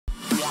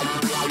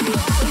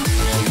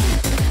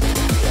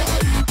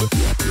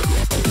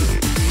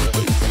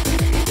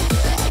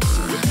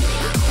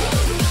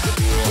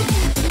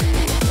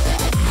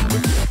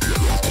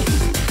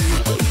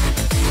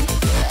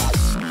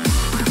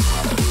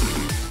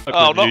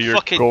Oh, not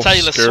fucking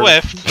Taylor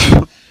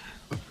Swift.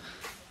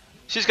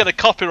 She's gonna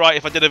copyright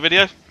if I did a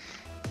video.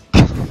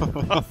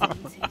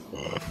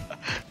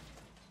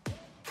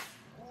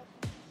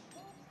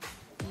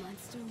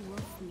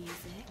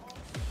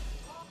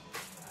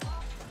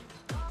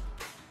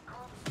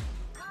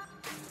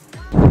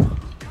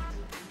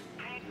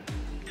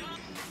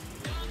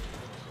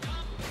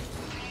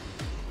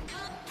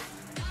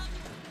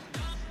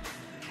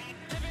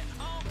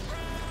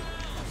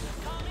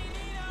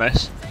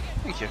 Nice.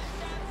 Thank you.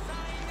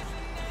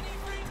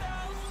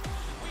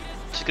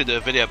 She's gonna do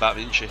a video about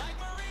me, isn't she?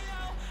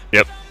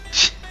 Yep.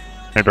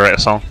 Maybe write a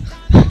song.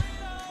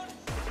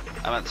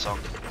 I meant the song.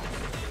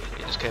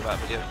 It just came out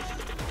video.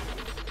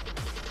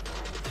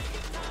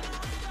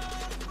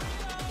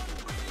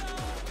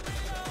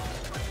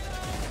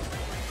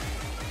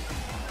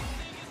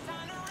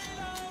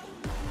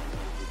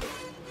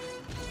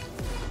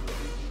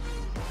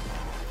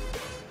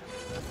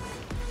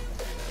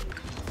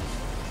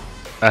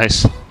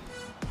 Nice.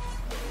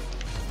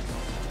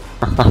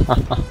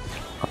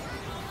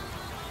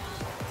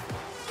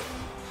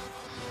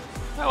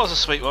 That was a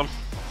sweet one.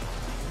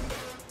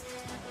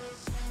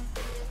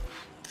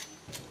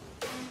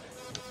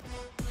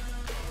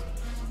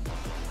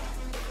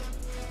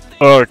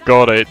 Oh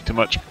god, I ate too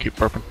much. Keep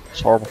burping.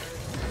 It's horrible.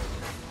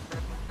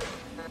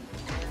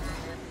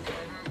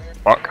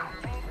 Fuck.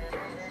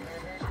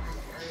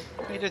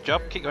 You did a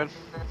job. Keep going.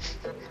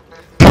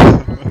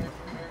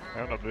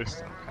 I'm not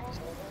this.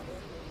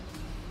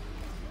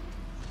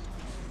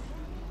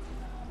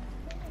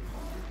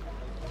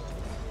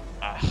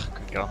 Ah,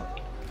 good go.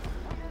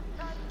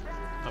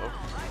 Uh-oh.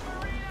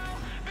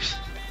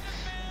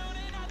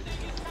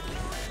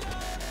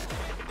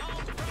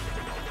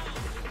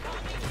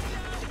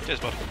 Cheers,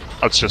 bud.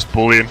 That's just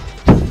bullying.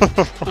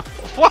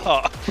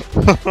 What?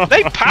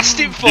 They passed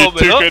it for you me.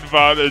 took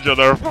advantage of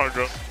their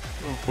fucking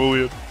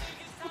bullying.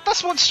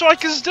 That's what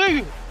strikers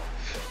do.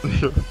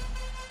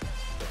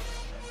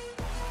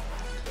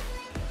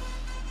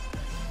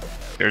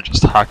 They're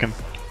just hacking.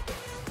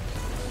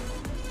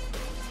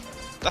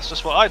 That's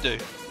just what I do.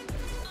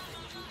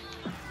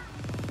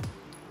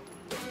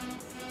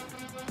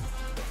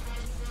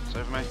 It's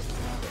over me.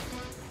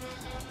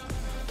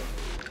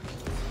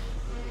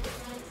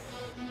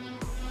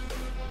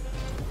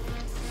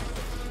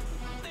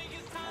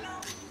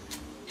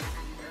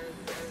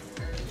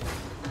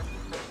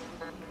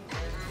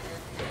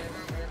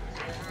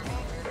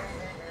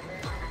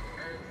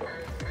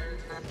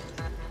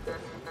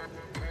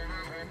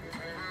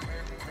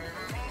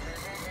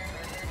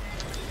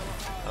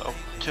 Uh-oh,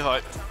 too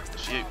high.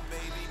 It's you.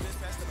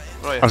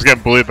 Where are you? I was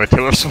getting bullied by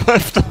Taylor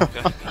Swift.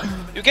 Okay.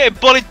 You're getting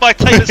bullied by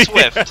Taylor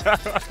Swift.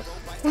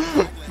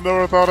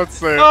 Never thought I'd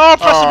say it. Oh,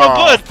 pressing my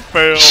button.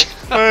 Fail.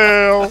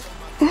 Fail.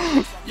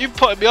 You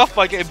putting me off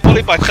by getting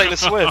bullied by Taylor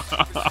Swift.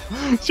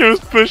 She was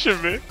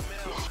pushing me.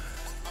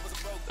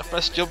 I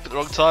pressed jump at the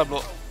wrong time,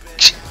 look.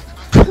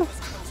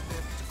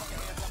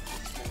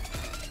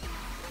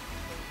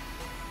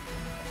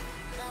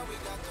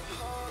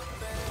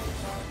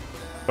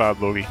 Bad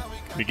Logi.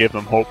 We gave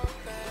them hope.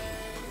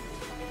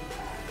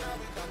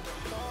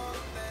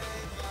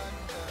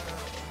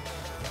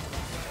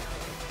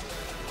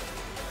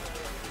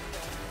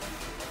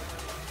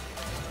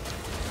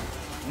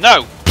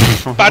 No!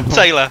 Bad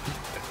Taylor!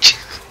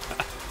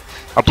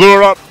 I blew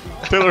her up!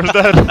 Taylor's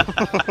dead!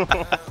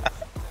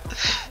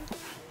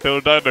 Taylor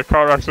died in a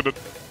car accident.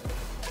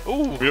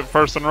 Ooh! We get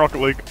first in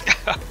Rocket League.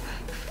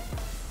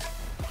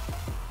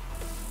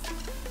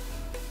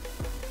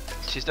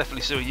 She's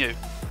definitely suing you.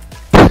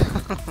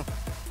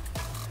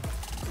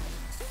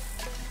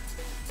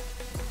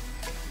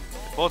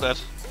 Ball dead.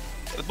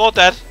 Get the ball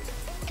dead!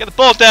 Get the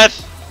ball dead!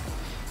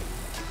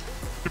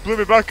 You blew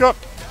me back up!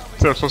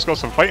 Taylor's supposed to got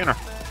some fight in her.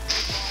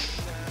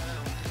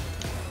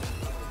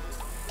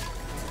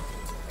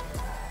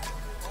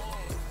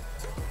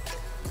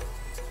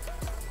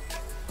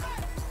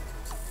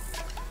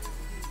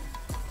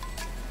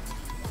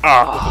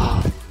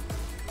 Ah!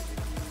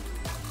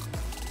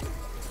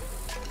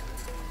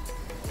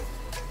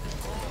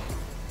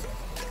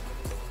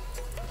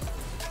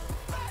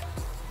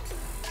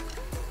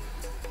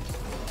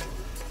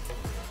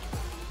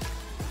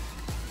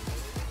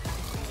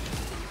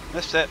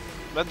 Missed it.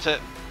 Meant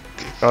it.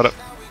 Got it.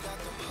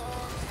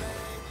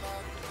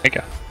 Thank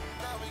you.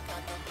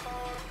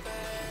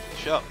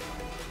 Shot.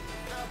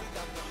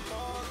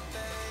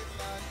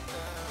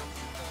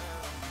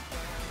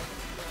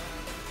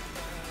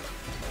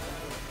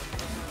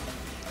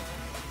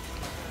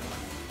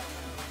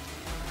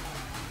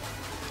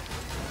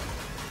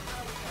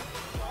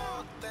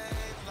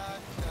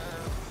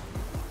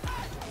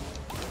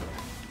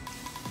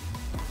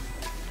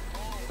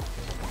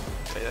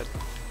 Okay then.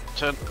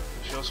 Turn.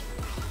 It's yours.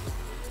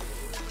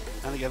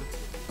 And again.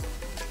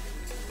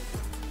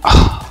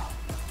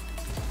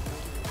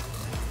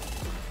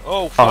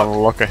 Oh fuck.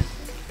 Oh, lucky.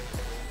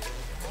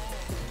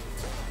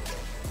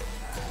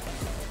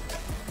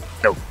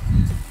 No.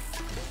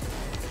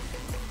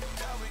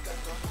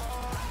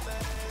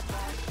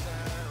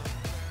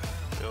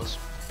 Yours.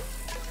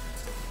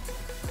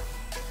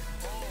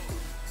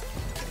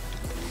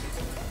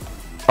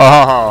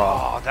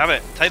 Oh, Oh, damn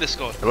it. Taylor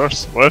scored.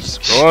 Swift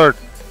scored.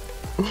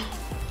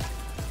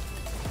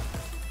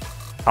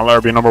 I'll let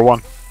her be number 1.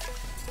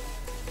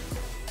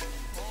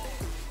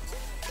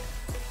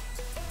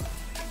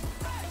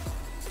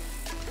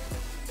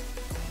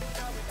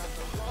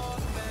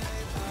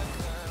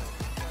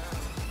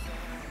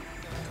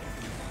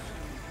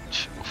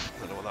 Oof,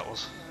 I don't know what that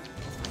was.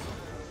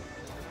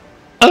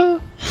 I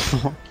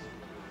don't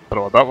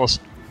know what that was.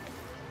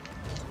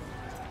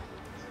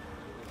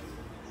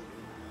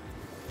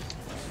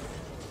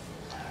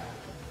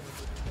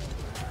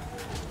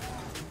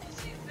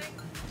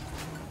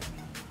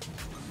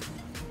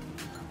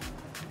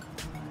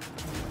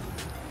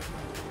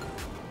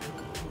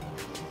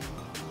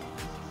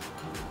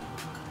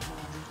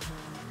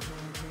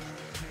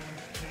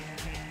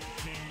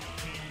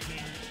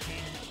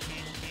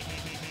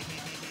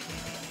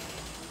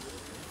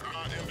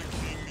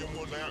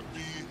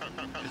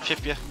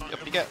 Chip you.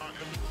 Up you get.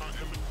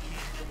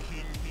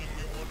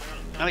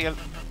 And again.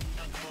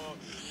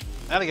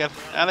 And again.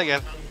 And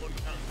again.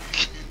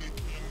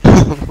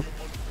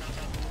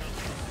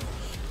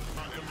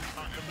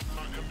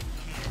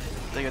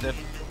 There you go, dude.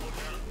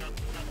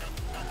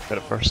 Get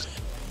it first.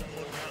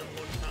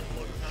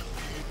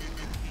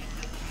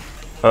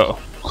 Uh oh.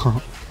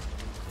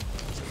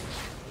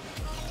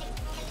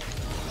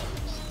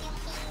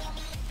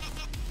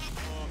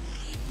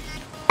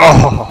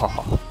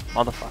 Oh,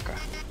 motherfucker.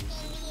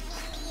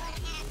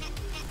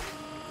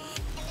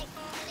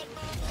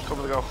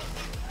 Cover the goal.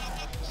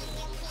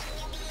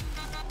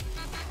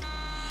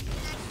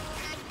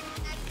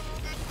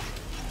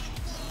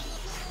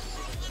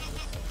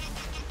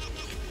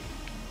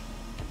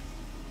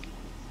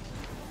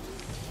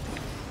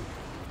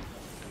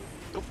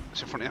 Oh,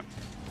 it's in front of you.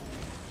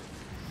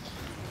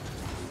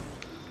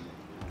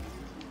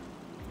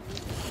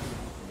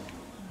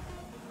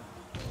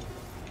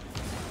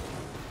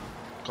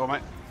 Go on,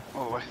 mate.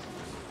 All the way.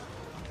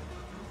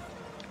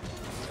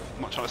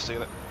 I'm not trying to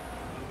steal it.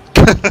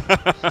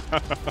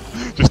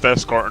 Just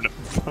escorting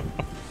it.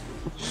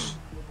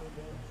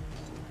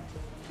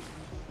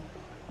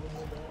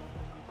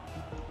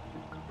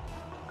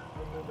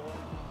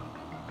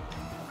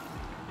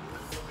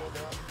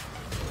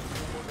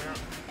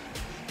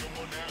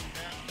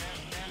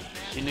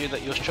 You knew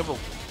that you was trouble.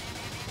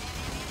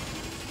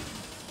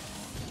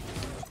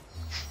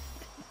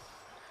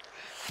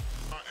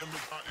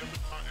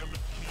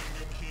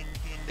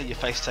 In your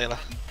face, Taylor.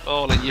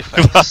 All in your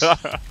face.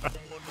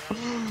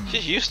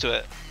 She's used to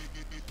it.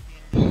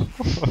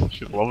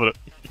 She's loving it.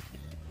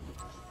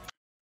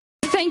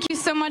 Thank you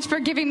so much for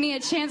giving me a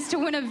chance to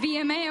win a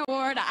VMA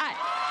award.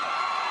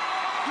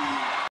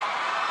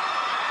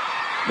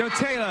 Yo,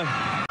 Taylor,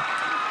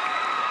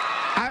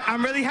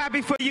 I'm really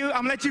happy for you.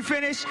 I'm gonna let you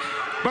finish.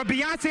 But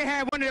Beyonce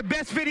had one of the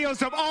best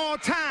videos of all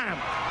time.